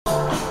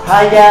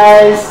Hi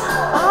guys!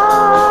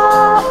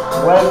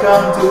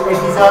 Welcome to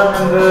episode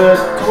number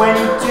 22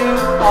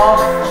 of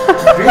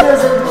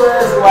Dreamers and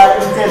Doers, where I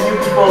interview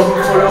people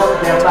who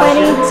follow their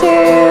passion. 22!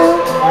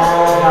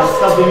 And I'll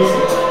stop the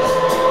music.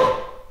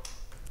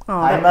 Oh,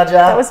 Hi Marja.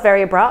 That was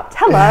very abrupt.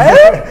 Hello!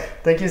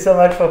 Thank you so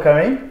much for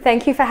coming.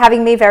 Thank you for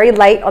having me very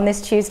late on this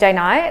Tuesday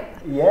night.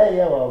 Yeah,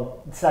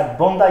 well, it's like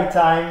Bondi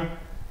time,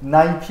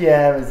 9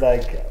 p.m. It's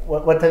like,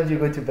 what time do you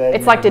go to bed?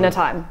 It's like dinner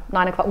time,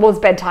 9 o'clock. Well, it's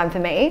bedtime for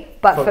me,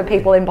 but for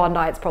people in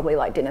Bondi, it's probably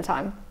like dinner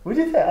time. Would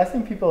you say? I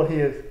think people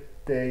here,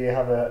 they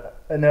have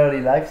an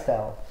early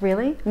lifestyle.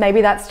 Really?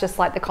 Maybe that's just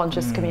like the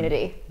conscious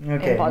community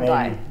in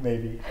Bondi.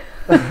 Maybe.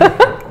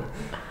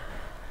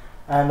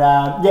 And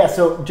yeah,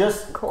 so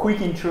just quick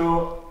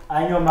intro.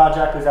 I know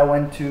Marja because I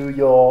went to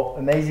your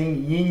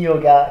amazing Yin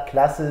Yoga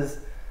classes.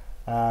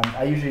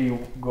 I usually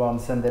go on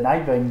Sunday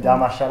night, but in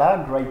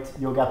Dharmashala, great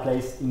yoga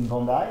place in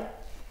Bondi.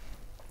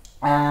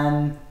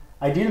 And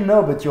I didn't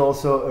know, but you're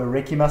also a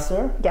Reiki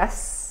master.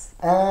 Yes.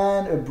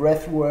 And a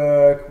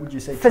breathwork, would you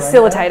say?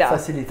 Facilitator.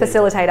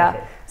 Facilitator.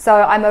 Okay. So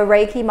I'm a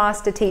Reiki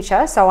master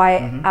teacher. So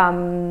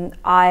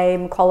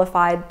I'm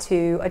qualified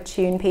to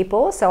attune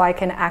people, so I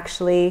can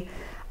actually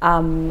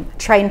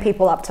train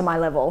people up to my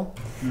level.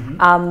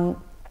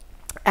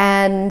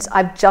 And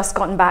I've just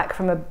gotten back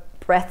from a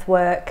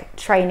breathwork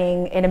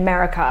training in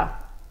America,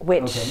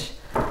 which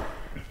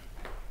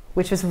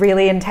was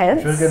really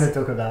intense. Which we're going to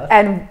talk about.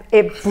 And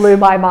it blew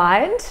my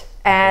mind.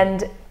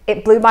 And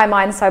it blew my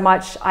mind so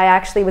much, I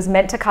actually was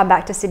meant to come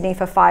back to Sydney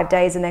for 5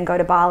 days and then go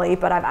to Bali,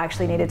 but I've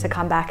actually needed to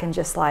come back and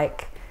just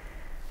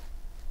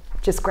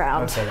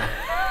ground. Okay.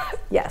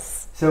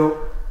 Yes.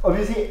 So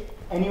obviously,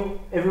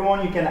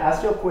 everyone, you can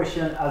ask your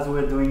question as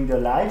we're doing the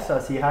live. So I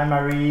see, hi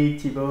Marie,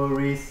 Thibaut,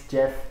 Reese,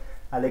 Jeff,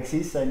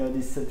 Alexis. I know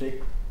this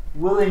subject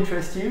will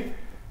interest you.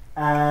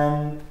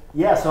 And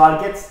yeah, so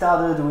I'll get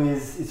started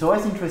with, it's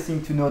always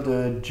interesting to know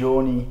the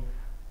journey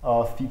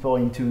of people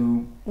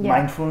into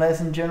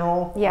mindfulness in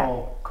general,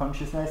 or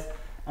consciousness.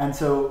 And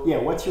so yeah,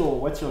 what's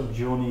your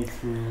journey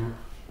through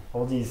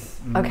all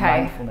these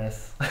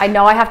mindfulness? I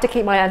know I have to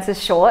keep my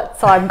answers short,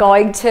 so I'm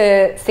going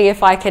to see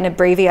if I can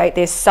abbreviate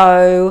this.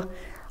 So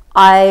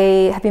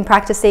I have been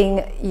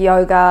practicing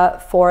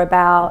yoga for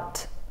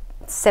about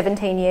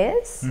 17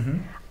 years.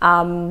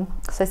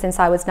 So since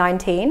I was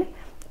 19,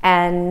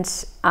 and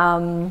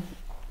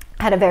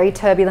had a very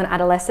turbulent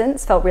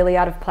adolescence, felt really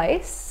out of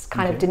place,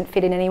 kind of didn't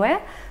fit in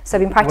anywhere. So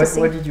I've been practicing.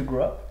 Where did you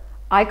grow up?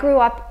 I grew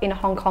up in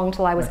Hong Kong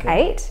till I was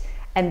 8,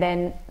 and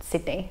then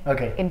Sydney,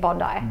 in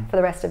Bondi for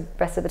the rest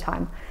of the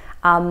time.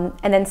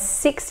 And then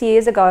 6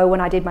 years ago,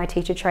 when I did my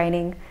teacher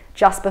training,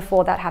 just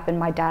before that happened,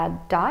 my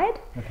dad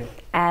died.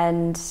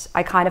 And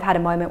I kind of had a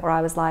moment where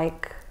I was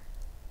like,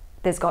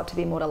 there's got to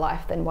be more to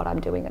life than what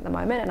I'm doing at the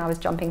moment. And I was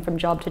jumping from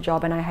job to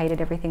job and I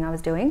hated everything I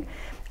was doing.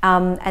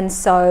 And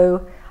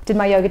so I did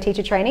my yoga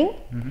teacher training,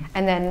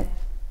 and then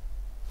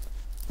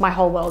my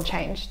whole world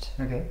changed.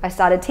 I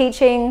started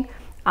teaching.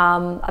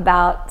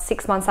 About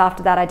 6 months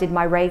after that, I did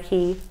my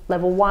Reiki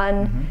level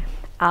 1.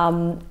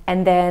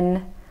 And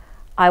then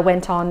I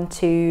went on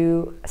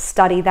to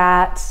study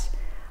that.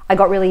 I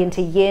got really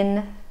into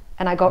yin,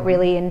 and I got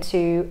really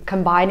into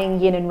combining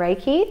yin and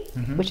Reiki,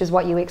 which is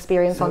what you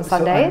experience on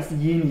Sundays. So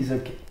yin is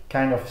a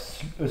kind of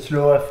a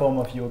slower form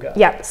of yoga.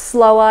 Yeah,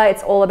 slower.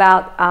 It's all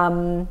about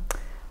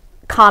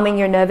calming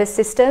your nervous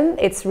system.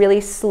 It's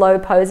really slow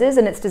poses,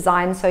 and it's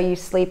designed so you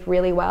sleep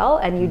really well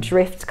and you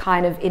drift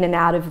kind of in and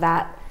out of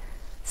that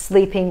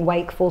sleeping,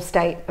 wakeful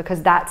state,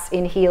 because that's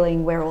in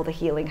healing where all the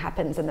healing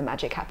happens and the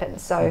magic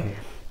happens. So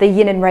the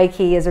yin and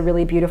Reiki is a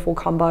really beautiful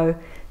combo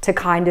to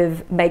kind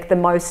of make the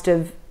most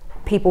of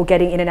people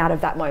getting in and out of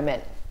that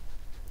moment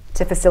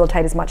to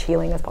facilitate as much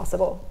healing as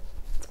possible.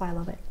 That's why I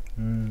love it.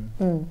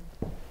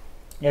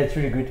 Yeah, it's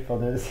really good for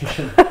the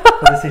session.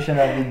 For the session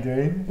I've been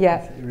doing. Yeah,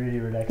 it's really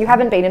relaxing. You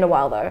haven't been in a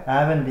while though. I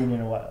haven't been in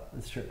a while.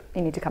 That's true.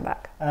 You need to come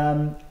back.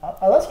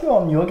 I'll ask you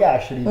on yoga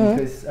actually,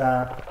 because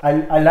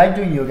I like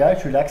doing yoga.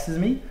 It relaxes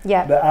me.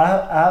 Yeah. But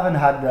I haven't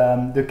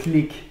had the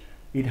click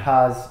it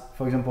has,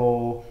 for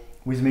example,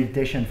 with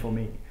meditation for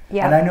me.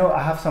 Yeah. And I know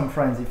I have some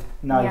friends if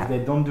they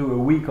don't do a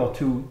week or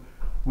two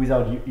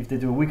without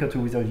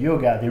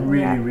yoga, they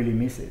really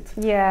miss it.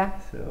 Yeah.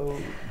 So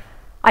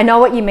I know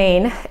what you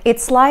mean.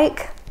 It's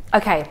like,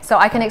 okay, so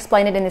I can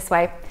explain it in this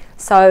way.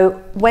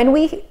 So when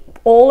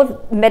all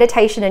of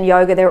meditation and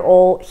yoga, they're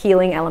all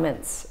healing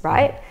elements,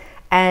 right?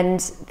 And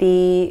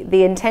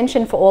the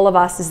intention for all of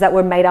us is that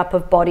we're made up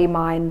of body,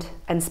 mind,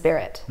 and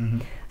spirit.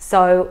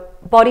 So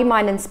body,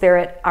 mind, and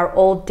spirit are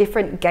all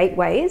different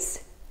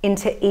gateways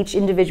into each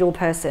individual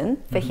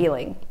person for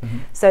healing.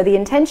 So the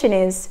intention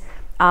is,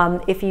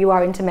 if you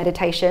are into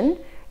meditation,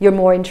 you're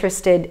more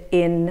interested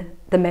in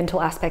the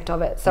mental aspect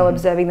of it. So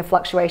observing the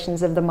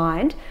fluctuations of the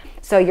mind.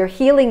 So your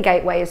healing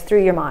gateway is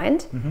through your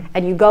mind,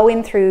 and you go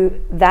in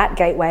through that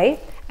gateway,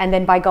 and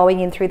then by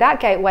going in through that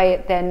gateway,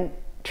 it then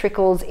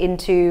trickles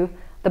into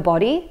the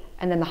body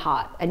and then the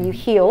heart, and you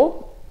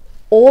heal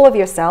all of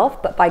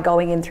yourself, but by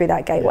going in through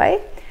that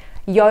gateway.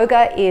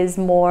 Yoga is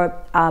more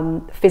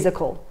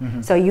physical.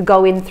 So you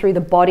go in through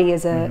the body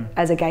as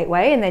a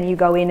gateway, and then you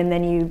go in, and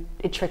then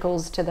it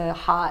trickles to the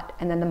heart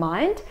and then the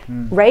mind.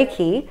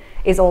 Reiki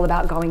is all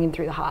about going in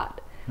through the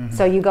heart.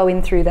 So you go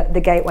in through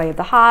the gateway of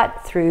the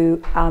heart,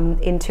 through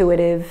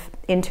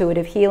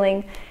intuitive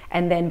healing,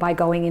 and then by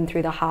going in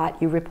through the heart,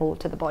 you ripple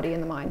to the body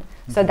and the mind.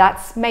 So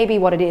that's maybe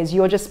what it is.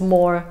 You're just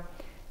more,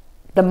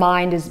 the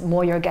mind is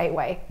more your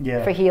gateway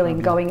for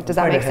healing. Does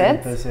that make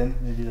sense?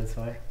 Maybe that's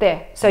why.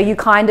 There. So you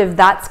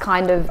that's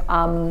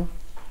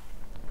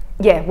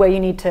where you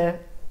need to,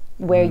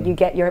 where you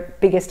get your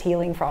biggest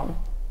healing from.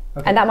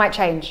 Okay. And that might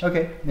change.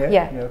 Okay.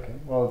 Yeah. Okay.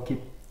 Well,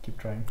 keep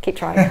trying. Keep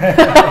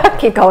trying.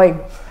 Keep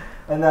going.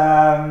 And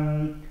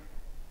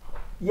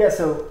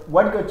so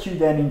what got you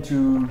then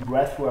into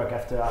breathwork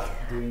after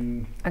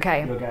doing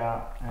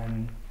yoga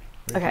and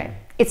Reiki? Okay.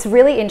 It's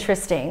really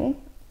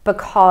interesting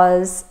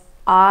because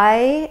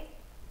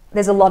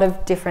there's a lot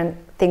of different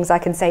things I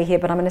can say here,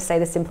 but I'm going to say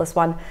the simplest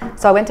one.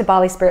 So I went to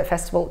Bali Spirit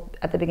Festival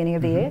at the beginning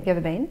of the year. Have you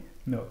ever been?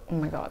 No. Oh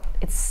my God.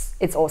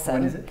 It's awesome.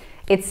 When is it?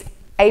 It's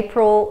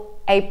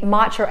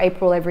March or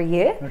April every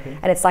year. Okay.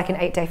 And it's like an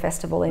 8-day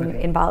festival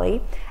in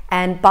Bali.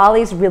 And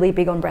Bali's really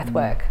big on breath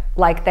work.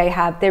 Like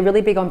they're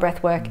really big on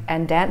breath work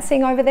and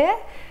dancing over there.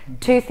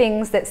 Two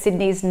things that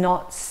Sydney's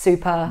not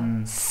super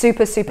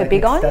like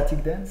big on.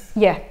 Static dance?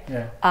 Yeah.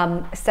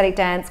 Static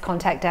dance,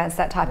 contact dance,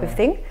 that type of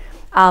thing.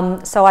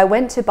 So I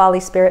went to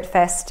Bali Spirit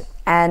Fest,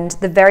 and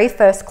the very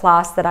first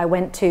class that I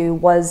went to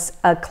was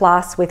a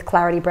class with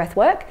Clarity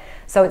Breathwork.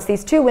 So it's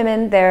these two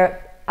women,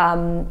 they're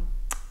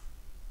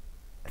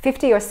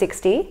 50 or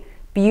 60,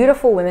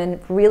 beautiful women,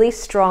 really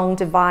strong,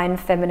 divine,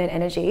 feminine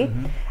energy.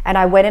 And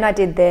I went and I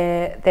did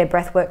their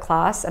breathwork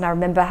class, and I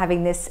remember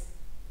having this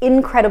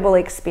incredible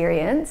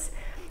experience.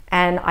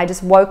 And I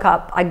just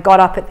I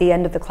got up at the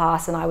end of the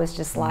class, and I was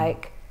just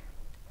like,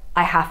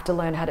 I have to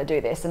learn how to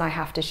do this, and I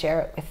have to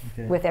share it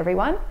with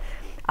everyone.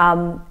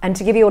 And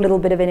to give you a little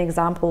bit of an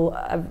example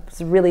of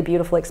a really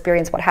beautiful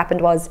experience, what happened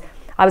was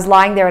I was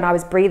lying there and I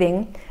was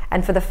breathing,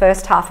 and for the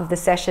first half of the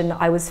session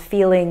I was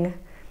feeling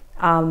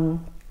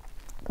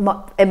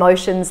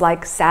emotions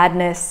like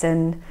sadness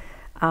and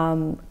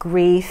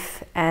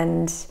grief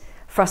and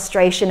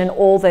frustration and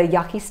all the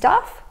yucky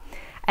stuff.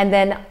 And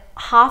then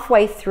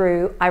halfway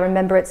through, I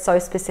remember it so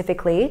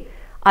specifically,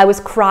 I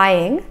was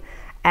crying,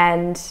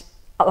 and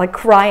like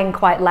crying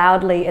quite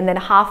loudly. And then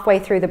halfway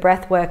through the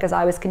breath work, as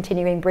I was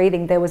continuing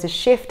breathing, there was a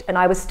shift, and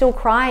I was still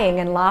crying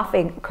and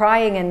laughing,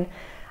 crying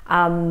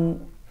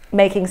and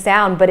making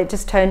sound, but it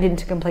just turned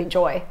into complete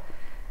joy.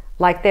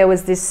 Like there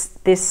was this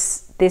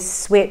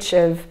switch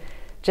of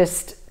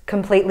just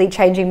completely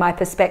changing my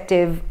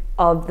perspective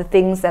of the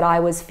things that I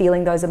was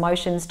feeling those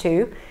emotions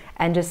to,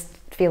 and just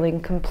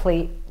feeling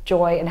complete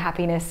joy and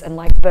happiness and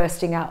like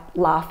bursting out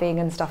laughing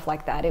and stuff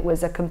like that. It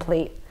was a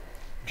complete...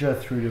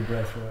 Just through the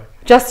breath work.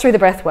 Just through the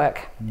breath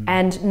work,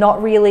 and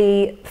not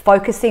really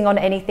focusing on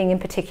anything in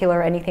particular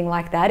or anything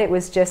like that. It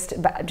was just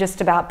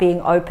about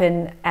being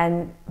open,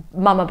 and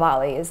Mama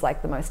Bali is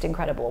like one of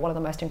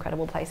the most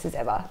incredible places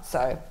ever.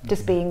 So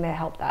just being there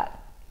helped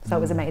that. So it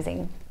was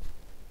amazing.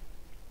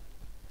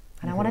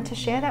 And I wanted to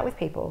share that with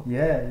people.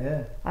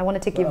 Yeah. I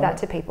wanted to give that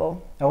to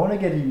people. I want to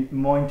get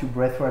more into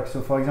breathwork.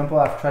 So for example,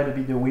 I've tried a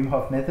bit the Wim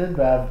Hof method,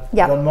 but I've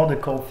done more the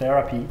cold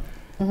therapy.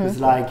 It's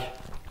like,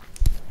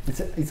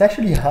 it's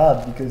actually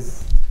hard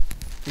because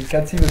it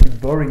can seem a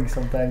bit boring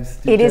sometimes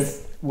to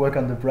work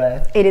on the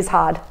breath. It is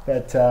hard.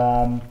 But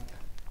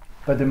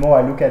the more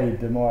I look at it,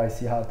 the more I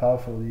see how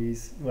powerful it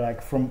is.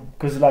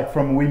 Because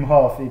from Wim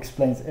Hof, he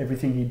explains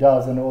everything he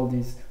does and all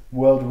these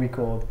world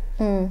record.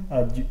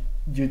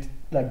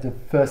 Like the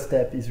first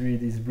step is really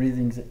these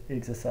breathing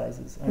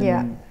exercises.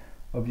 And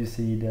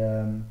obviously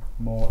the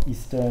more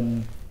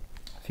Eastern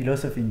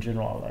philosophy in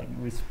general, like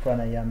with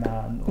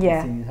pranayama and all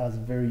these things, it has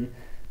very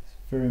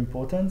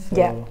important.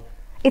 So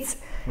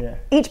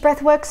each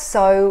breath work's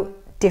so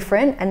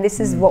different, and this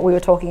is what we were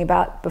talking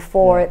about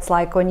before. It's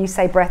like when you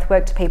say breath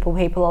work to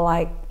people are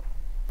like,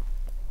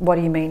 what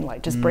do you mean,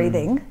 like just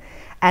breathing?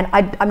 And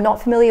I'm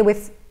not familiar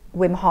with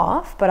Wim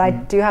Hof, but I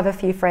do have a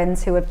few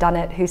friends who have done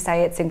it who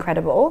say it's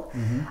incredible.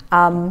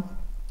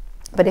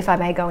 But if I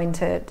may go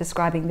into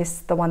describing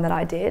the one that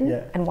I did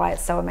and why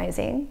it's so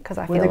amazing, because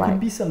I feel like... there could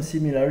be some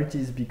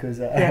similarities, because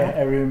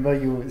I remember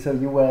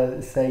you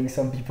were saying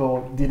some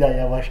people did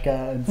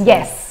ayahuasca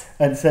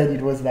and said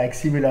it was like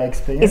similar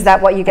experience. Is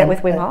that what you get with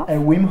Wim Hof?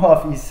 And Wim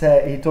Hof,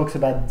 he talks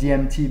about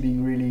DMT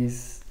being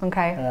released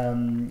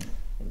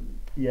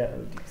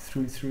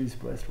through his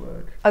breath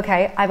work.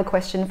 Okay, I have a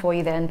question for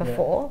you then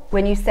before.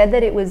 When you said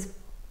that it was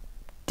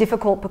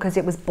difficult because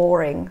it was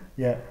boring,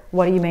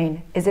 what do you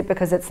mean? Is it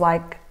because it's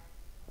like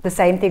the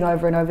same thing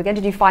over and over again?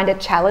 Did you find it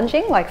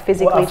challenging, like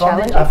physically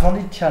challenging? I found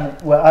it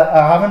challenging. Well,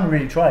 I haven't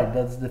really tried,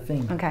 that's the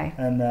thing. Okay.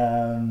 And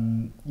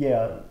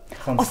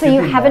so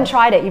you haven't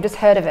tried it, you've just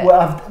heard of it?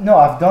 Well,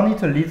 I've done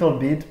it a little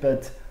bit,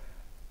 but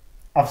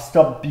I've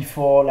stopped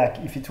before. Like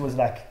if it was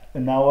like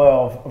an hour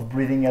of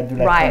breathing, I'd do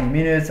like 20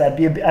 minutes. I've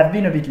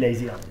been a bit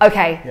lazy on it.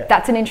 Okay,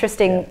 that's an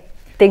interesting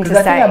thing to say.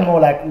 I think I'm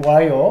more like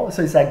warrior,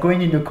 so it's like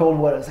going in the cold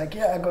water. It's like,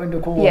 yeah, go in the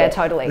cold water. Yeah,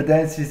 totally. But then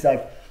it's just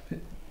like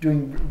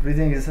doing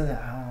breathing. It's like,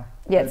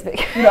 yeah, it's big.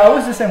 I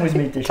was the same with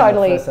meditation.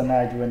 Totally. At first, and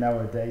I do an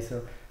hour a day.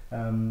 So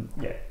I'm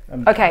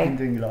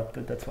doing a lot,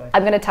 but that's why.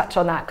 I'm going to touch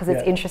on that because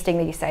it's interesting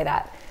that you say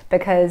that,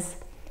 because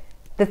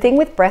the thing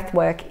with breath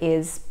work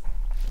is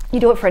you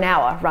do it for an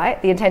hour,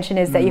 right? The intention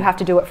is that you have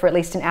to do it for at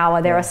least an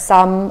hour. There are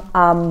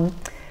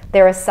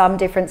some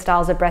different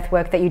styles of breath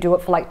work that you do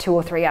it for like 2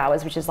 or 3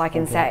 hours, which is like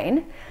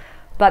insane.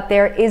 But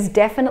there is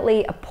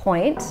definitely a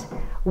point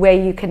where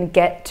you can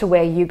get to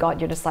where you got.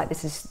 You're just like,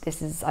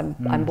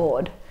 I'm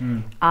bored.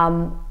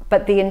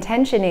 But the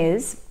intention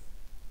is,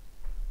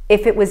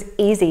 if it was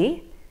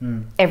easy,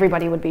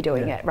 everybody would be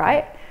doing it,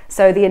 right?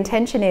 So the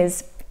intention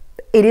is,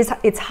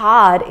 it's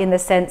hard in the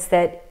sense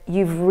that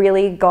you've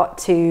really got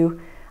to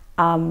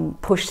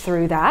push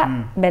through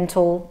that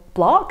mental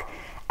block,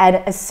 and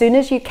as soon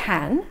as you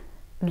can,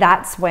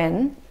 that's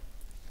when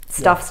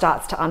stuff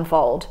starts to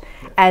unfold.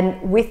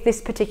 And with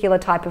this particular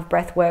type of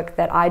breath work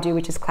that I do,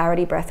 which is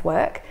clarity breath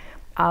work,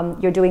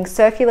 you're doing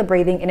circular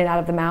breathing in and out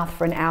of the mouth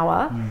for an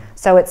hour.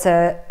 So it's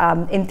a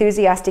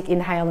enthusiastic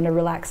inhale and a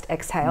relaxed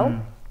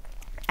exhale.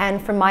 And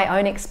from my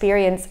own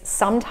experience,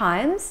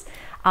 sometimes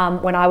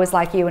when I was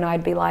like you and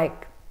I'd be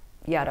like,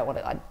 yeah, I don't want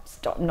to,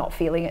 I'm not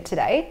feeling it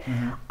today,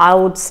 I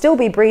would still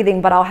be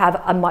breathing, but I'll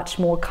have a much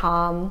more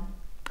calm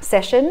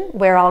session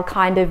where I'll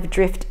kind of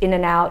drift in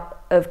and out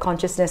of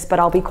consciousness, but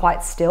I'll be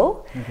quite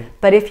still.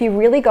 But if you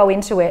really go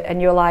into it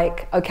and you're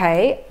like,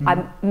 okay,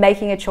 I'm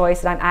making a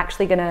choice and I'm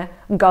actually going to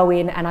go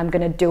in and I'm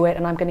going to do it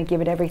and I'm going to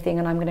give it everything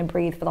and I'm going to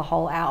breathe for the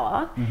whole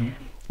hour,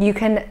 you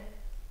can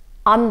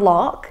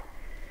unlock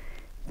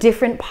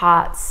different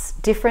parts,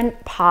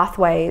 different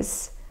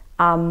pathways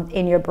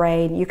in your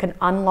brain. You can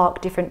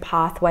unlock different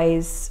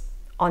pathways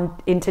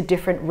into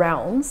different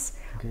realms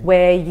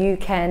where you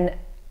can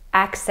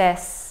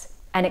access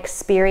and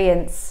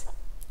experience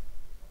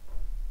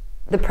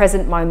the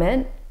present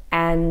moment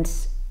and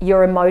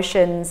your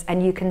emotions,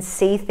 and you can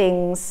see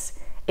things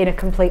in a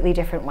completely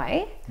different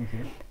way.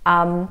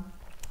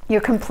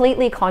 You're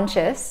completely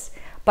conscious,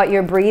 but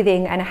you're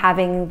breathing and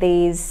having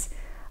these,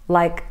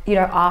 like, you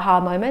know,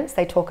 aha moments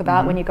they talk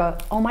about when you go,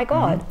 oh my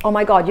God, oh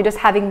my God, you're just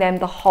having them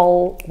the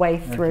whole way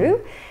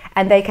through.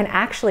 And they can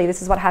actually,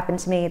 this is what happened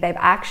to me, they've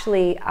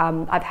actually,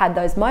 I've had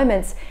those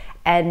moments,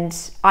 and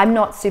I'm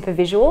not super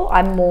visual,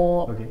 I'm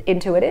more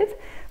intuitive.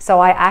 So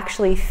I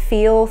actually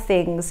feel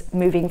things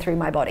moving through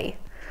my body.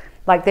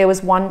 Like there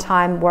was one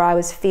time where I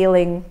was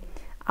feeling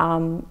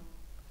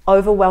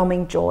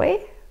overwhelming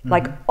joy,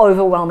 like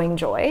overwhelming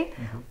joy,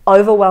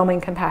 overwhelming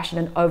compassion,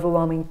 and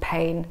overwhelming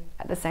pain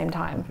at the same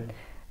time.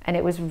 And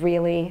it was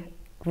really,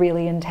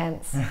 really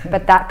intense.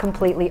 But that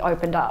completely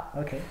opened up.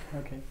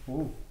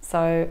 Ooh.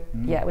 So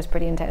yeah, it was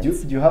pretty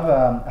intense. Do you have,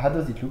 how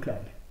does it look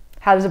like?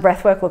 How does the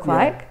breath work look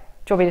like?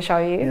 Do you want me to show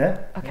you?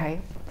 Yeah.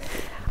 Okay.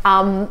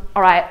 All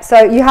right,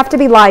 so you have to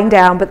be lying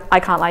down, but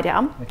I can't lie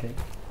down.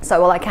 So,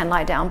 well, I can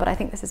lie down, but I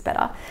think this is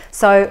better.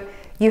 So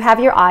you have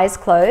your eyes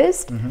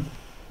closed,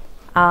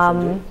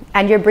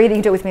 and you're breathing.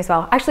 You do it with me as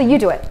well. Actually, you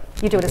do it.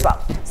 You do it as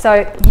well.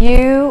 So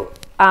you're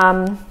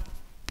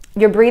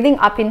breathing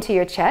up into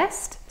your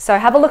chest. So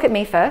have a look at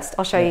me first.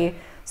 I'll show you.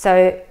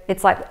 So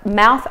it's like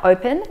mouth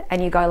open,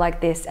 and you go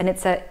like this. And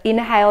it's a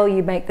inhale,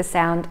 you make the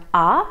sound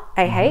ah,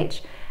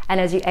 A-H. And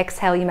as you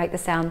exhale, you make the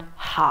sound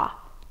ha,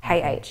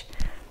 H.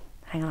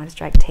 Hang on, I just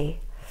drank tea.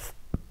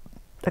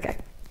 Okay.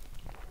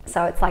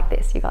 So it's like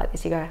this. You go like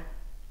this. You go.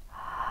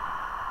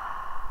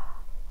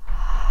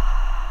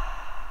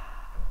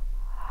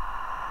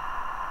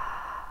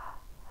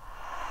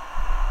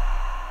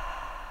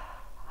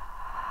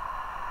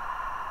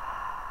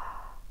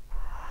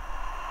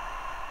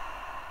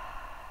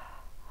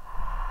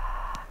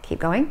 Keep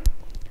going.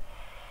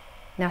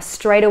 Now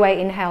straight away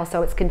inhale,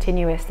 so it's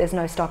continuous. There's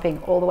no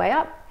stopping. All the way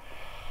up.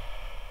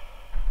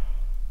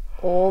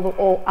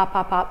 All up,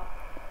 up, up.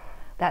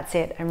 That's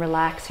it. And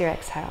relax your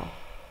exhale.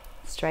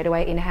 Straight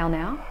away inhale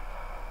now.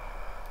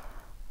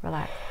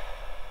 Relax.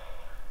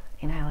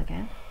 Inhale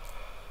again.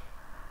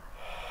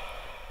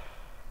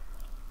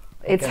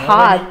 It's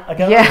hard. I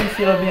can already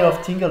feel a bit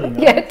of tingling.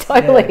 Right? Yeah,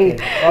 totally. Yeah,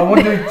 okay. I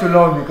won't do it too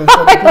long because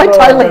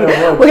totally.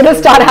 We're gonna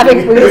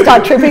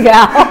start tripping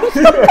out.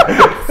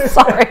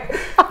 Sorry.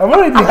 I'm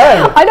already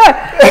high. I know.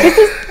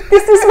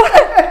 This is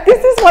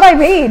what I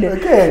mean.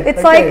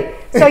 It's like,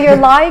 so you're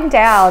lying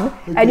down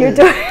and you're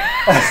doing.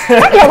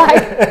 You're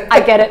like,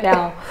 I get it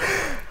now.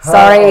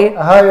 Sorry.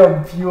 High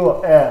on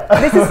pure air.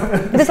 This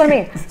is what I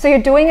mean. So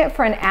you're doing it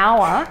for an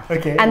hour.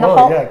 And the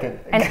whole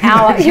an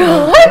hour. You're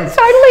like,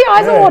 totally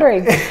eyes are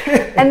watering.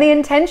 And the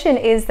intention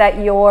is that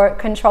you're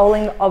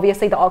controlling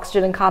obviously the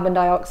oxygen and carbon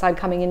dioxide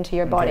coming into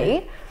your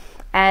body.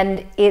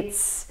 And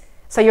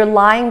so you're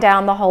lying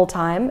down the whole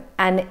time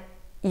and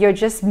you're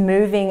just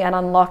moving and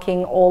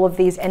unlocking all of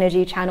these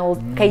energy channels.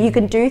 Okay, you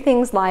can do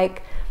things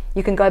like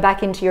you can go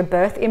back into your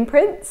birth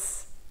imprints.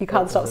 You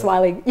can't stop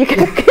smiling. You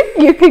can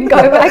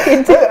go back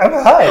into. I'm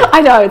high. I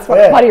know, it's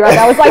funny, right?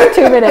 That was like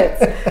 2 minutes.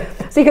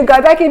 So you can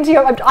go back into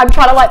your. I'm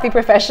trying to like be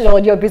professional,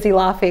 and you're busy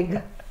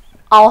laughing.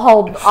 I'll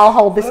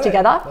hold this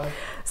together.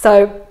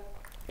 So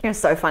you're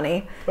so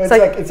funny. But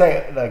it's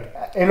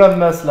like Elon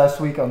Musk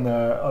last week on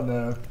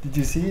the did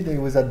you see? He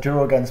was at Joe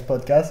Rogan's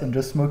podcast and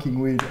just smoking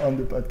weed on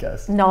the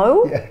podcast.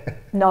 No. Yeah.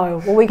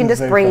 No. Well, we can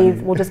just breathe.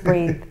 Funny. We'll just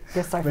breathe.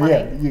 You're so funny.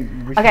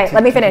 Yeah, okay,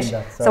 let me finish.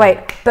 So wait,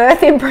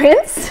 birth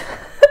imprints.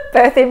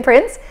 Birth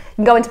imprints. You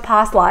can go into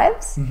past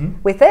lives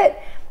with it.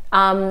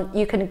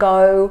 You can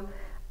go.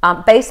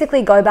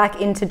 Basically go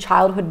back into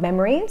childhood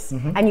memories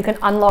and you can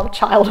unlock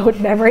childhood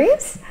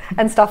memories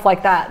and stuff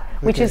like that,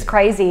 which is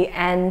crazy.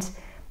 And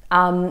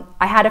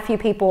I had a few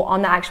people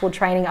on the actual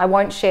training. I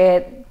won't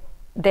share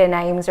their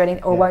names or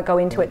anything, or won't go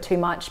into it too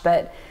much,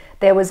 but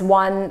there was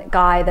one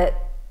guy that,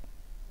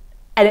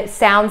 and it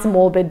sounds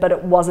morbid, but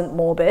it wasn't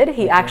morbid.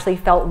 He actually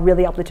felt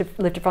really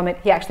uplifted from it.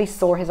 He actually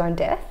saw his own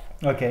death.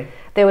 Okay.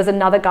 There was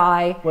another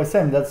guy. Well,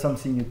 Sam, that's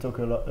something you talk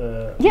a lot.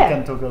 You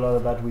can talk a lot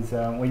about with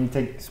when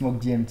you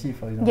smoke DMT,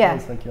 for example. Yeah.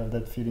 It's like you have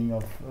that feeling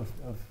of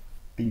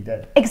being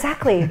dead.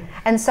 Exactly,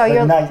 and so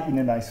you're in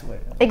a nice way.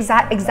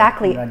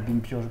 Exactly. Like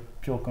being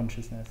pure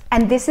consciousness.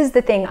 And this is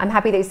the thing. I'm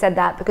happy that you said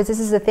that, because this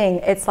is the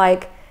thing. It's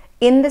like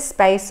in the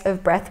space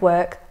of breath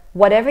work,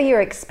 whatever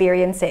you're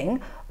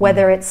experiencing,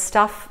 whether it's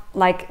stuff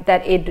like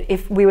that,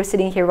 if we were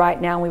sitting here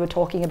right now and we were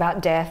talking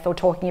about death or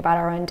talking about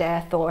our own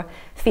death or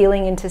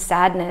feeling into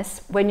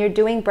sadness, when you're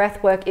doing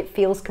breath work, it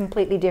feels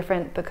completely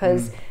different,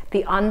 because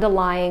the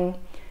underlying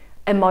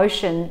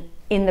emotion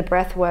in the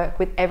breath work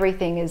with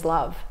everything is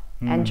love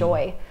and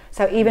joy.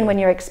 So even when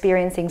you're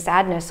experiencing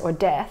sadness or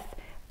death,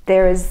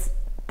 there is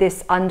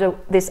this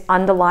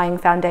underlying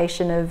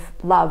foundation of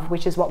love,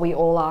 which is what we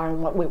all are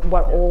and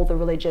what all the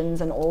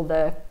religions and all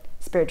the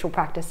spiritual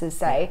practices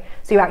say.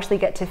 So you actually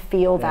get to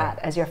feel that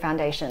as your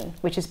foundation,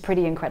 which is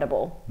pretty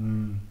incredible.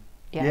 I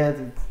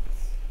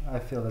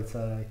feel that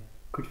I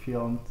could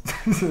feel on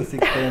this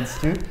experience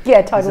too.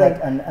 Yeah, totally. Like,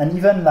 and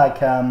even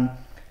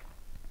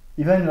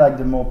like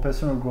the more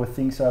personal growth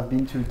things. So I've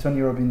been to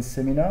Tony Robbins'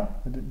 seminar.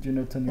 Do you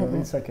know Tony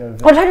Robbins? Like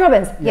Tony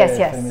Robbins. Yes.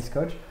 Famous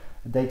coach.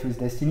 A Date with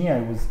Destiny.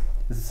 And it's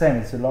the same.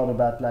 It's a lot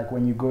about like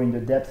when you go in the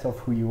depth of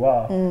who you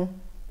are.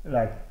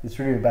 Like it's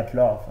really about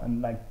love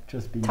and like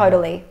just being.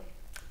 Totally.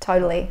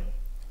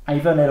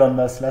 Even Elon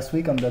Musk last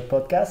week on that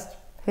podcast.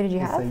 Who did you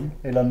have?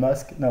 Elon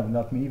Musk. No,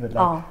 not me, but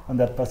like on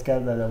that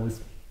podcast that I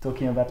was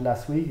talking about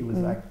last week, it was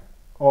like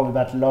all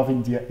about love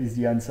is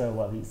the answer.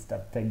 Well, he's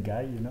that tech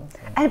guy, you know.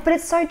 So. But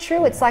it's so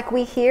true. It's like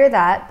we hear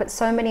that, but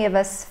so many of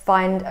us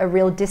find a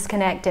real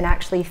disconnect in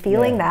actually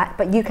feeling that.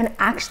 But you can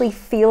actually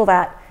feel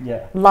that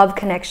love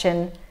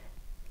connection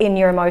in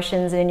your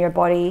emotions and in your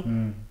body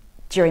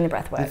during the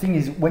breath work. The thing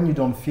is, when you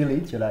don't feel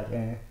it, you're like,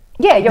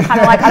 Yeah, you're kind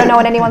of like, I don't know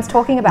what anyone's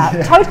talking about.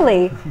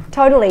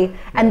 Totally.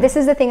 And this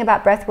is the thing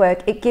about breath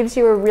work. It gives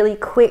you a really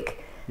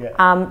quick,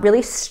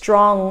 really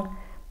strong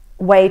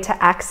way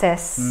to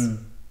access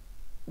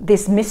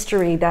this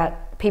mystery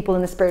that people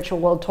in the spiritual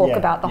world talk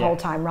about the whole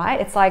time, right?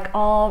 It's like,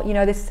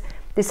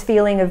 this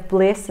feeling of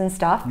bliss and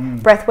stuff.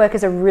 Breath work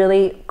is a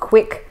really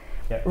quick,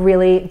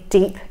 really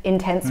deep,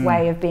 intense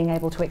way of being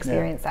able to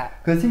experience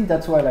that. Because I think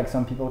that's why like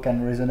some people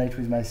can resonate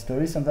with my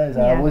story. Sometimes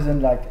I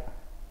wasn't like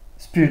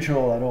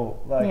spiritual at all,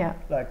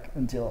 like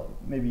until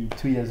maybe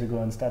 2 years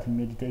ago and starting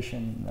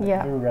meditation,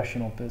 very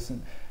rational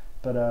person.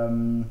 But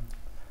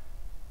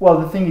well,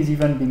 the thing is,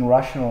 even being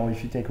rational,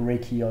 if you take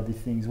Reiki or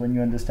these things, when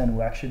you understand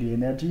we're actually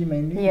energy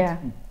mainly,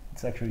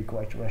 it's actually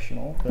quite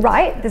rational.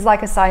 Right? There's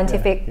like a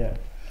scientific...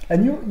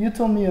 And you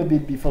told me a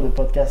bit before the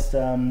podcast,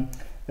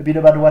 a bit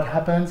about what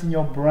happens in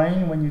your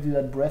brain when you do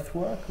that breath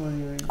work.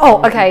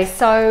 Okay.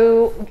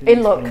 So,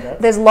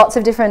 there's lots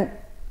of different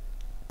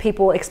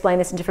people explain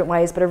this in different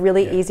ways, but a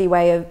really easy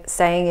way of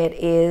saying it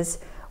is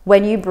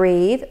when you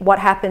breathe, what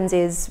happens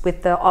is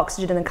with the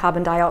oxygen and the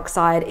carbon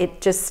dioxide, it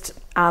just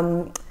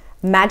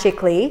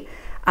magically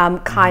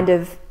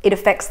it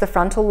affects the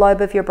frontal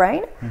lobe of your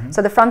brain.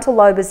 So the frontal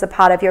lobe is the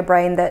part of your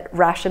brain that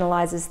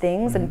rationalizes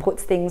things and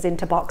puts things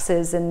into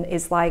boxes and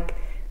is like,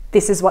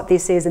 this is what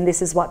this is and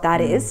this is what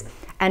that is.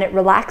 And it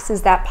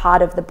relaxes that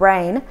part of the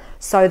brain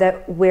so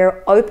that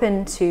we're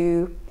open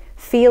to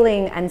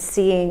feeling and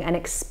seeing and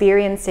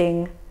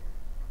experiencing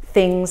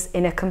things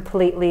in a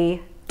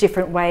completely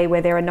different way,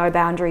 where there are no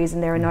boundaries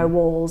and there are no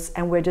walls,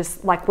 and we're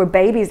just like, we're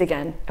babies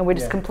again, and we're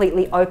just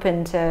completely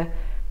open to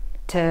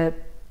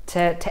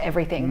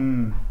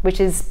everything,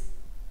 which is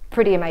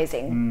pretty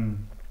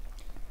amazing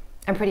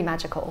and pretty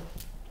magical.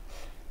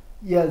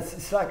 Yes,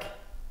 it's like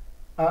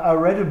I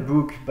read a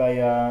book by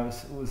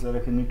it was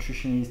like a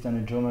nutritionist and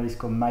a journalist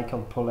called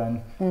Michael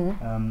Pollan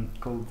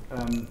called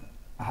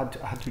How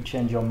to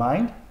Change Your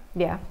Mind.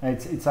 Yeah, and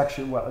it's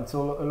actually it's a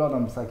lot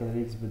on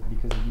psychedelics, but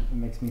because it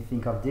makes me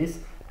think of this,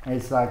 and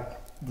it's like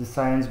the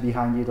science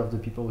behind it of the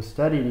people who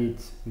studied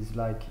it with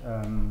like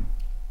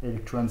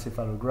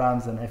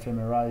electroencephalograms and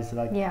fMRIs,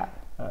 like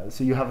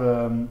so you have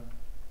a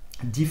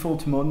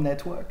default mode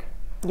network.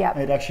 Yeah,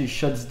 it actually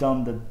shuts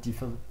down the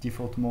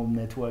default mode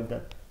network.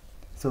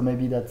 So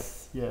maybe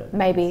that's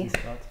maybe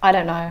I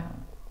don't know.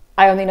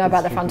 I only know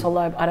about the frontal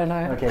lobe. I don't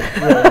know. Okay,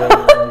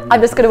 I'm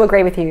just going to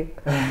agree with you.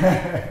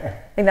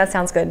 I think that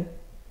sounds good.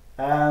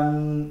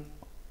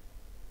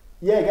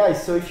 yeah,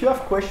 guys. So if you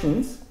have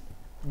questions,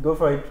 go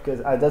for it because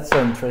that's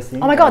so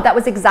interesting. Oh my God, that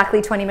was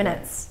exactly 20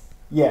 minutes.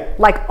 Yeah.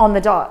 Like on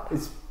the dot.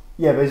 But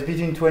it's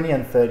between 20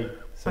 and 30.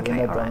 So okay,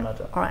 we're not all done right.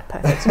 much. All right,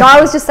 perfect. No, I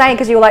was just saying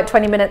because you were like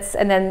 20 minutes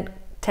and then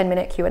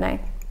 10-minute Q&A.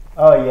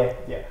 Oh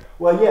yeah.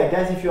 Well, yeah,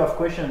 guys, if you have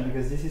questions,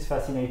 because this is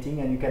fascinating,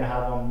 and you can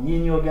have on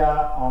Yin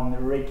Yoga, on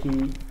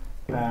Reiki,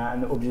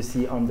 and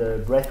obviously on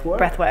the breathwork.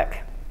 Breathwork.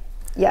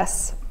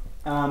 Yes.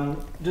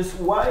 Just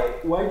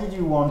why did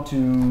you want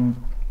to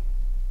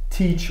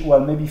teach? Well,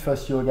 maybe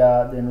first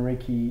yoga, then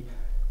Reiki,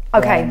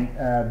 then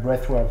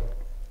breathwork.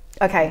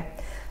 Okay,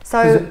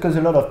 so because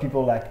a lot of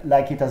people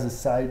like it as a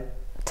side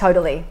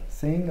totally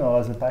thing or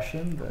as a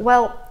passion. But.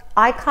 Well,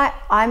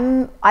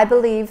 I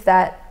believe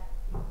that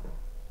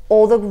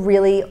all the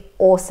really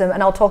awesome,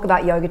 and I'll talk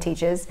about yoga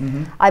teachers.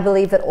 I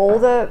believe that all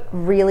the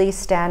really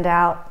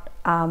standout,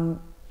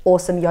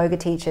 awesome yoga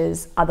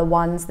teachers are the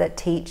ones that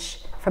teach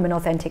from an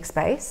authentic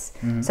space.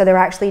 So they're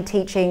actually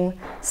teaching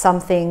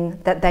something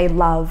that they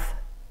love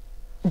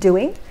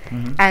doing.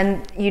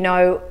 And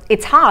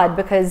it's hard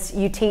because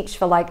you teach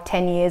for like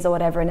 10 years or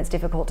whatever, and it's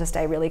difficult to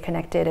stay really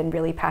connected and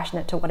really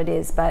passionate to what it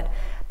is. But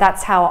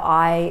that's how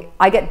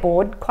I get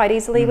bored quite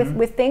easily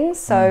with things,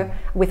 so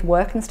with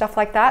work and stuff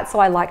like that. So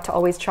I like to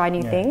always try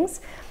new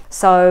things.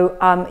 So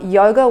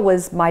yoga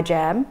was my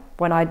jam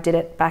when I did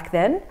it back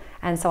then,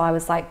 and so I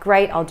was like,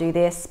 great, I'll do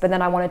this. But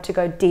then I wanted to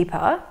go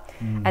deeper.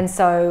 And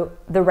so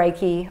the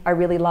Reiki, I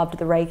really loved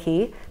the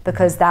Reiki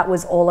because that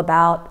was all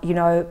about,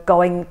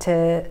 going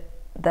to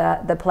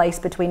the place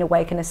between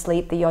awake and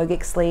asleep, the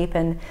yogic sleep,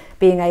 and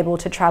being able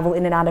to travel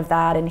in and out of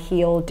that and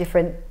heal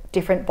different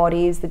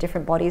bodies, the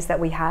different bodies that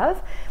we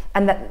have.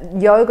 And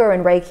that yoga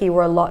and Reiki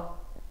were a lot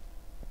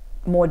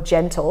more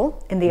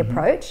gentle in the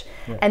approach.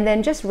 And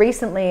then just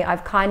recently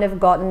I've kind of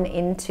gotten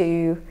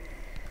into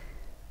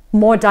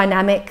more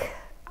dynamic,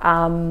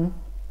 more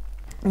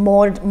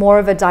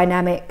of a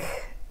dynamic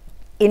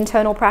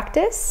internal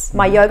practice.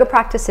 My yoga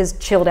practice has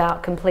chilled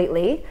out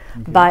completely,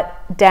 but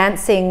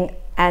dancing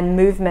and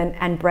movement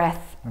and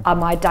breath are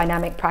my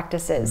dynamic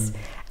practices.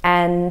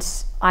 And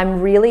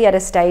I'm really at a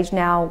stage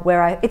now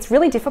where it's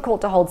really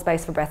difficult to hold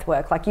space for breath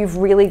work. Like you've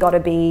really got to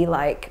be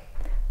like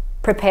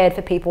prepared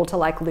for people to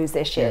like lose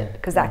their shit,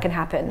 because that can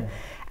happen.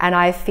 And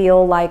I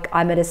feel like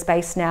I'm at a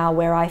space now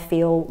where I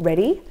feel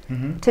ready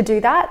to do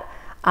that.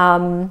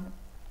 And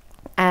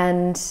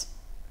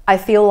I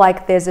feel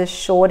like there's a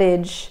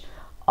shortage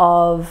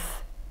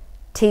of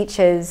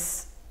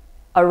teachers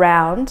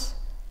around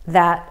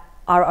that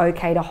are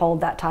okay to hold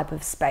that type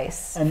of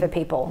space for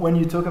people. When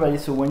you talk about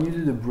it, so when you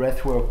do the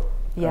breath work,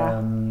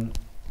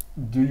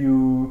 do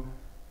you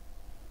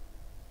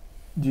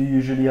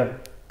usually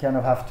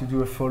have to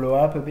do a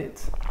follow-up a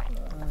bit?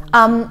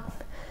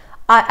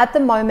 At the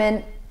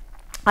moment,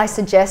 I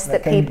suggest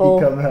that people...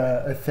 Can it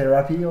become a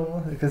therapy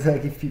almost? Because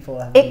like if people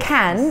have...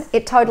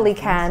 It totally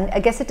can.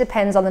 I guess it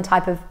depends on the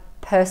type of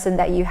person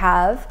that you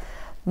have.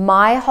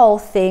 My whole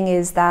thing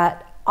is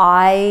that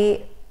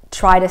I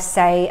try to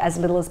say as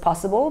little as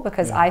possible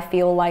because I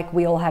feel like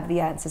we all have the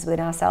answers within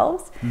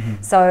ourselves.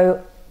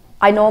 So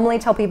I normally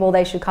tell people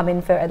they should come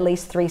in for at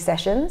least 3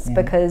 sessions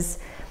because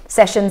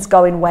sessions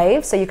go in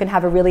waves. So you can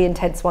have a really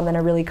intense one, then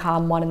a really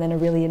calm one, and then a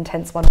really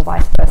intense one, or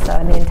vice versa.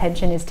 And the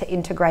intention is to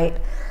integrate,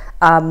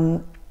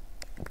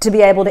 to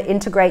be able to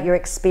integrate your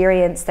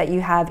experience that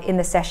you have in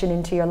the session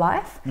into your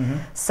life.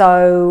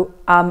 So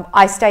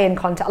I stay in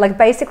contact. Like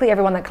basically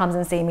everyone that comes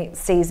and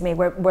sees me,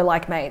 we're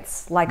like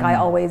mates. Like I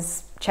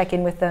always check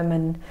in with them,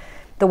 and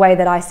the way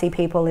that I see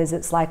people is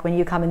it's like when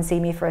you come and see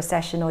me for a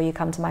session or you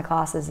come to my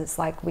classes, it's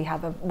like we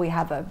have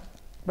a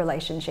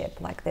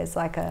relationship. Like there's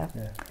like a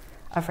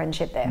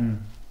friendship there.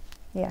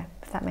 Yeah,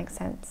 if that makes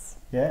sense.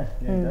 Yeah,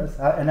 it does.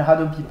 And how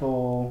do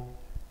people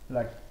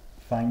like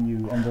find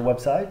you on the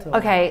website? Or?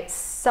 Okay,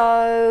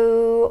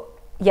 so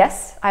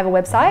yes, I have a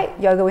website,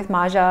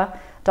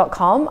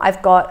 yogawithmarja.com.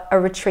 I've got a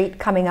retreat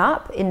coming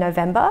up in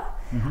November,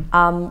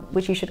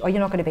 which you should, you're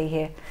not going to be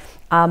here,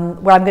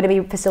 where I'm going to be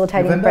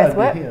facilitating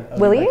breathwork.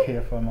 Will you?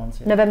 Here for a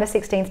month, November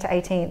 16th to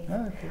 18th.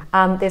 Oh,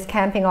 okay. There's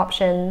camping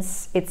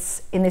options.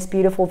 It's in this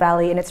beautiful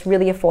valley and it's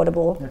really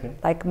affordable.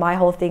 Like my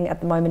whole thing at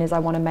the moment is I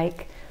want to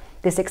make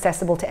this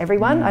accessible to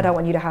everyone. I don't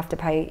want you to have to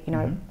pay,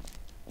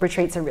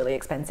 retreats are really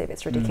expensive.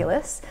 It's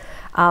ridiculous.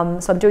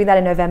 So I'm doing that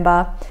in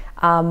November.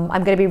 I'm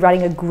going to be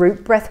running a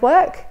group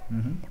breathwork,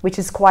 which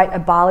is quite a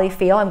Bali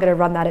feel. I'm going to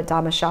run that at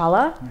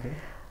Dharmashala.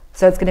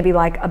 So it's going to be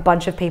like a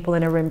bunch of people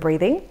in a room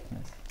breathing,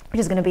 which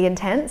is going to be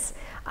intense.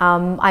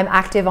 I'm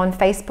active on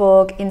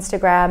Facebook,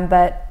 Instagram,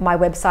 but my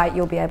website,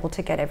 you'll be able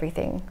to get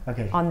everything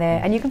on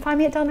there. And you can find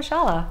me at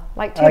Dharmashala,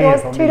 like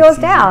two doors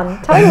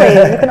down.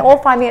 Totally. You can all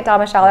find me at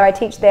Dharmashala. I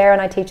teach there and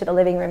I teach at the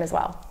living room as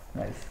well.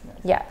 Nice.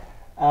 Yeah.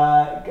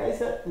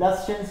 Guys,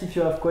 last chance if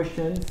you have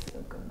questions.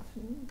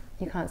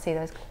 You can't see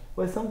those.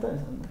 Well,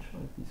 sometimes I'm not sure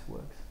if this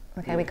works.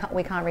 Okay,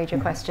 we can't read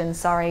your questions.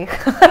 Sorry.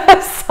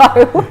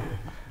 So.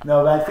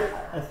 No, but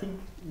I think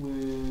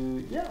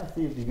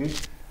it'd be good.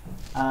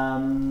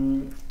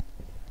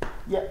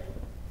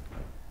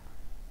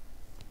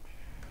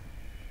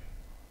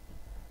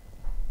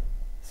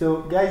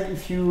 So guys,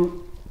 if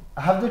you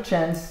have the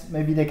chance,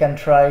 maybe they can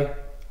try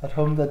at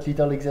home that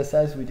little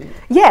exercise we did.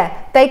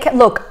 Yeah, they can.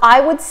 Look,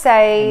 I would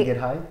say... And get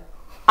high?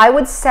 I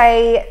would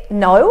say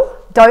no.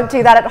 Don't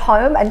do that at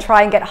home and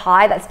try and get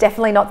high. That's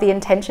definitely not the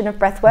intention of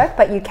breathwork,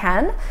 but you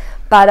can.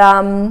 But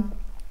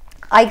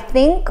I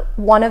think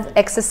one of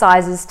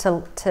exercises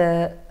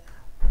to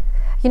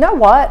you know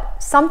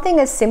what?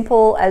 Something as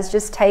simple as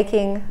just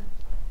taking,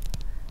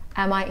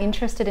 am I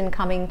interested in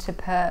coming to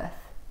Perth?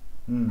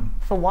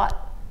 For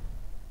what?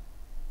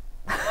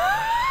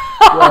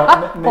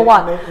 For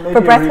what?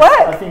 For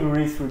breathwork? I think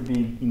Reese would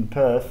be in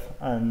Perth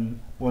and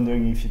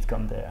wondering if you'd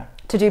come there.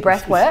 To do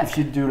breathwork? If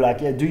you do like,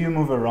 do you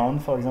move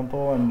around, for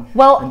example, and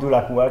do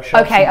like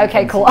workshops?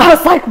 Okay, cool. I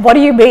was like, what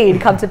do you mean,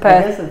 come to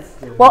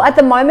Perth? Well, at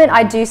the moment,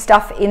 I do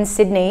stuff in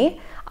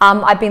Sydney.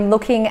 I've been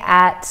looking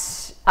at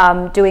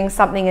doing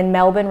something in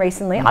Melbourne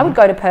recently. I would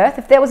go to Perth.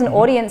 If there was an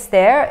audience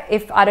there,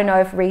 I don't know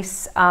if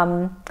Reese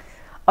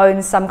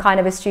owns some kind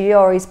of a studio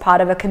or he's part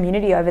of a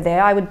community over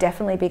there, I would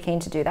definitely be keen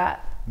to do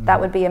that.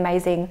 That would be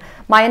amazing.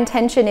 My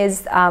intention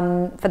is,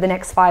 for the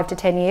next 5 to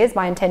 10 years,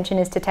 my intention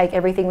is to take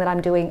everything that I'm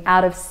doing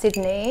out of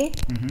Sydney.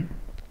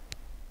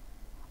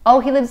 Oh,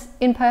 he lives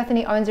in Perth and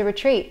he owns a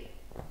retreat.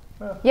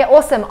 Yeah,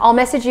 awesome. I'll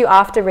message you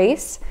after,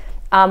 Reese.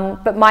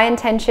 But my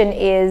intention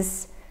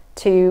is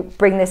to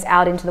bring this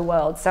out into the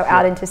world. So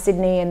out into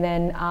Sydney and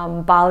then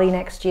Bali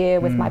next year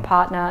with my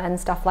partner and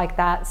stuff like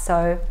that.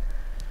 So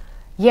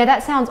yeah,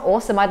 that sounds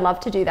awesome. I'd love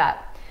to do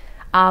that.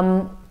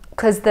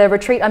 Because the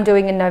retreat I'm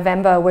doing in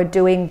November, we're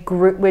doing 2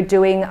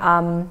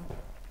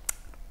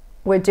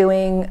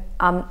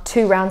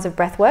 rounds of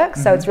breath work.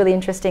 So it's really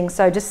interesting.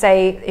 So just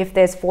say if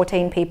there's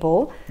 14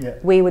 people,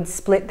 we would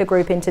split the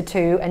group into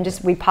 2 and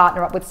just we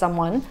partner up with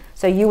someone.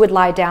 So you would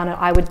lie down and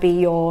I would be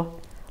your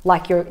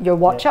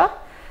watcher.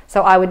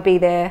 So I would be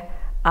there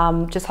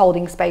just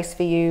holding space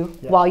for you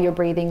while you're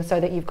breathing so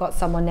that you've got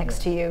someone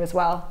next to you as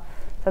well.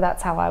 So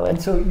that's how I would.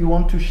 And so you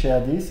want to share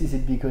this? Is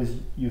it because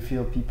you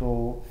feel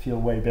people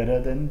feel way better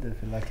then? They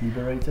feel like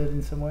liberated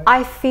in some way?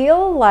 I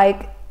feel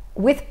like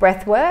with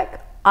breath work,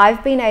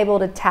 I've been able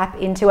to tap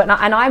into it.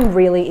 And I'm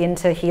really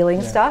into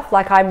healing stuff.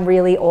 Like I'm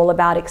really all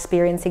about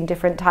experiencing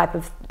different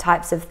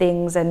types of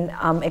things and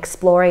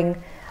exploring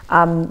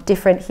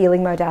different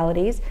healing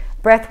modalities.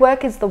 Breath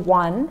work is the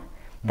one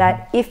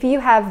that if you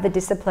have the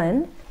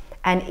discipline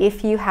and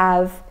if you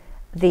have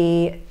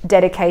the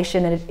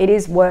dedication and it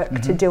is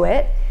work to do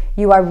it,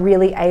 you are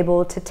really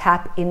able to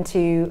tap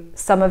into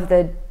some of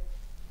the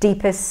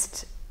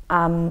deepest,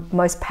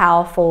 most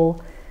powerful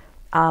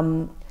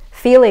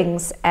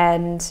feelings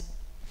and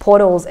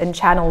portals and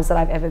channels that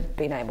I've ever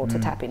been able to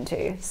tap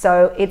into.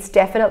 So it's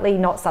definitely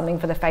not something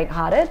for the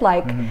faint-hearted.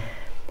 Like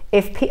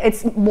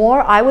it's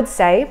more, I would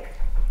say,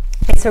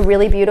 it's a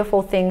really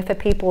beautiful thing for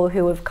people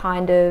who have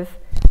kind of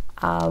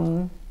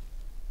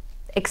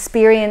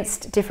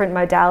experienced different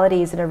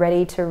modalities and are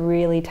ready to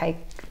really take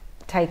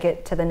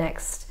it to the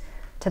next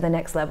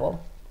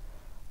level.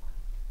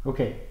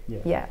 Okay.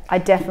 Yeah, I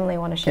definitely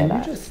want to share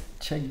that. Can you just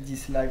check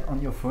this live on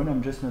your phone?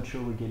 I'm just not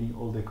sure we're getting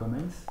all the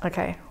comments.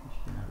 Okay. If you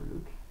can have a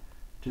look,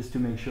 just to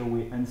make sure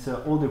we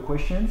answer all the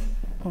questions.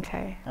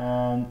 Okay.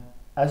 And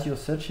as you're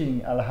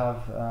searching, I'll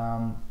have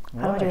How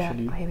do I do that?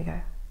 Oh, here we go.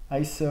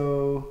 I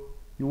saw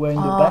you were in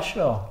The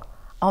Bachelor.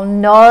 Oh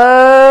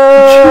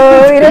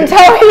no! You didn't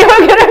tell me you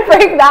were going to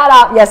bring that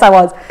up. Yes, I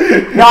was.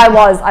 No, I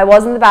was. I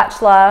was in The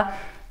Bachelor.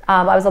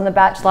 I was on The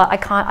Bachelor.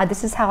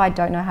 This is how I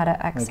don't know how to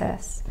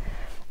access. Okay.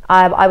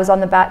 I was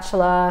on The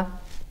Bachelor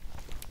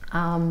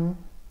 2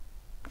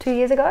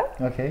 years ago.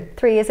 Okay.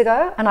 3 years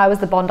ago, and I was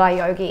the Bondi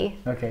Yogi.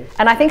 Okay.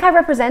 And I think I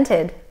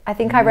represented.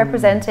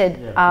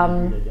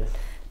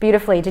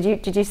 Beautifully.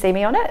 Did you see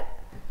me on it?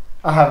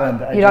 I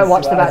haven't. You don't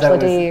watch The Bachelor,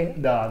 do you?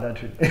 No,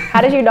 not really.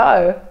 How did you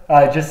know?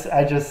 I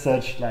just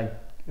searched like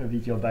a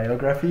bit your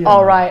biography.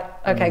 Oh right.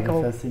 Okay,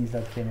 cool. The first things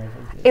that came up.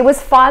 It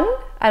was fun,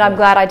 and I'm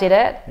glad I did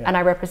it, and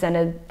I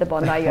represented the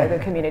Bondi yoga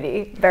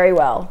community very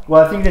well.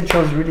 Well, I think they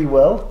chose really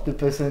well the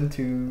person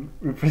to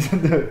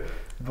represent the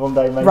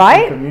Bondi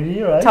mindset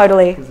community, right?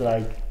 Totally. Because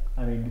it's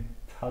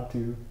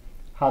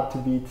hard to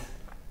beat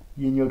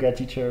Yin yoga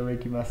teacher,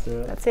 Reiki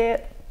master. That's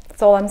it.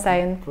 That's all I'm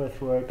saying.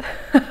 Breathwork.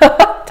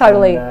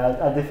 Totally. And,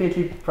 I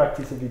definitely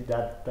practice a bit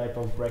that type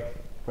of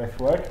breath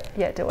work.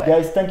 Yeah, do it.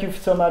 Guys, thank you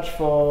so much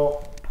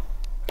for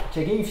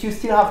checking. If you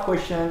still have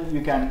questions,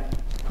 you can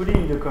put it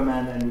in the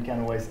comment and we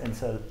can always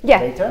answer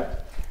later.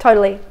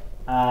 Totally.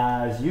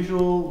 As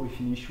usual, we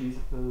finish with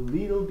a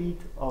little bit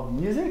of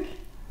music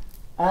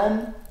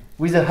and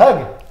with a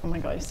hug. Oh my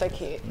God, you're so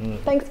cute.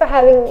 Thanks for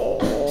having me.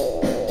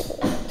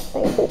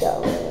 Thank you,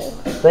 darling.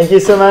 Thank you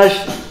so much.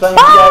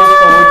 Thanks guys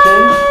for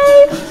watching.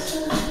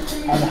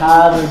 And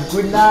have a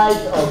good night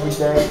or good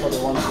day for the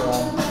ones who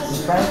are in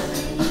France.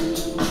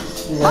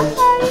 Bye.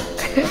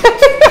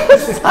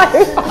 So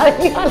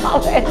funny, I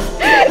love it.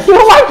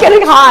 You're like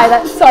getting high,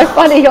 that's so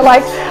funny. You're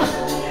like,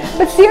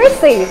 but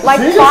seriously,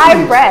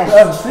 5 breaths.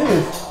 I'm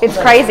serious. It's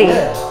crazy.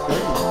 Yeah,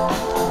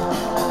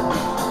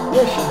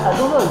 I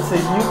don't know, it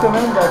says new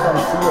comment, but I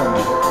can't see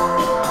anything.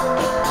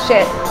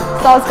 Shit.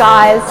 Soz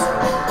guys.